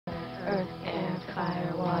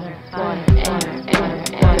fire, water, air,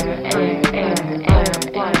 water, earth, air, fire,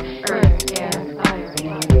 water.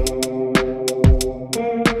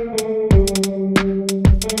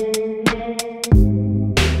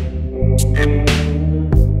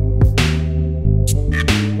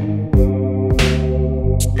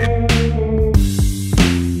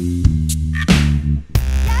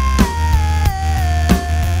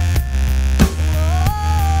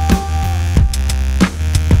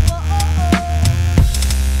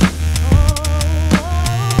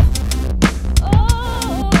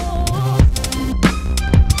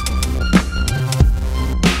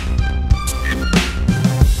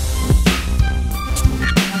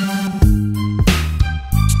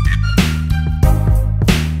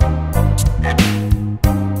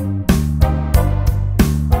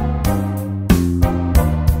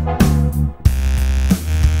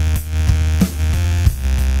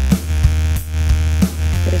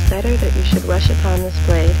 Better that you should rush upon this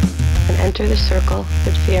blade and enter the circle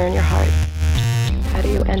with fear in your heart. How do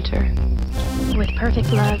you enter? With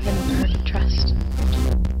perfect love and perfect trust.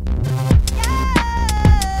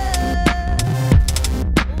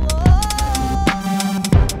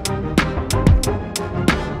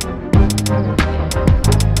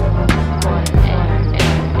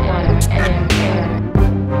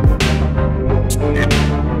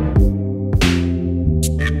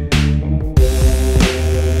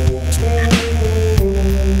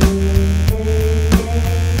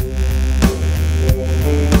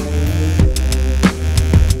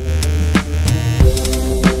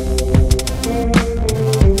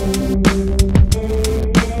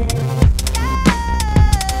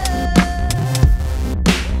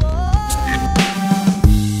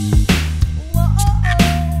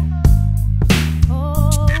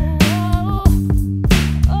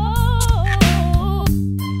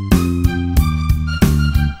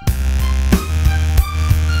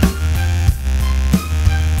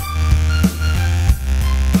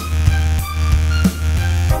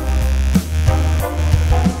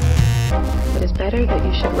 Better that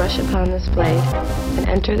you should rush upon this blade and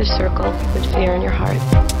enter the circle with fear in your heart.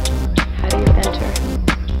 How do you enter?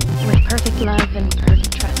 With perfect love and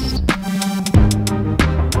perfect trust.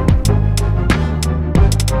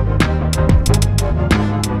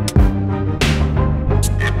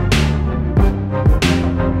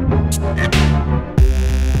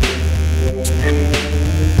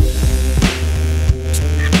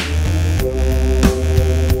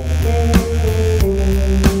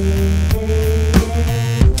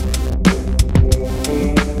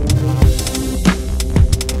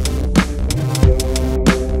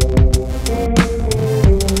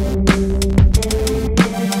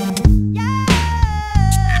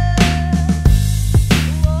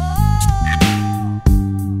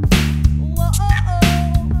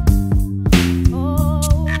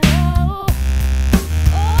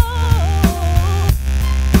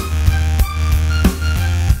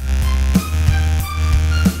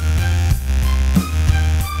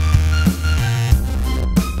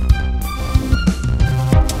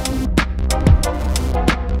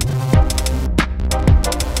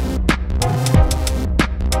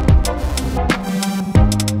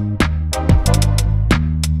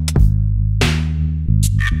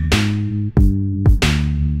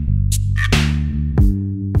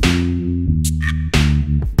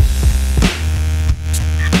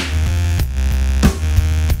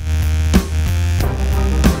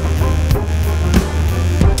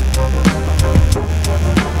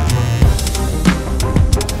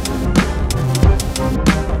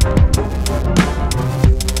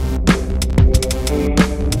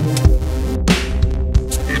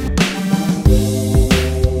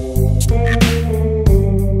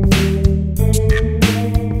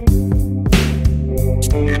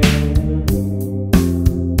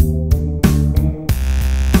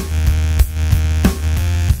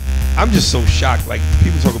 I'm just so shocked. Like,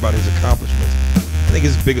 people talk about his accomplishments. I think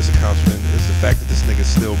his biggest accomplishment is the fact that this nigga's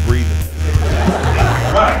still breathing.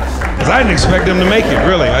 Because I didn't expect him to make it,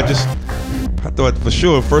 really. I thought for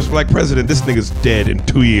sure, first black president, this nigga's dead in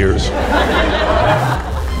 2 years.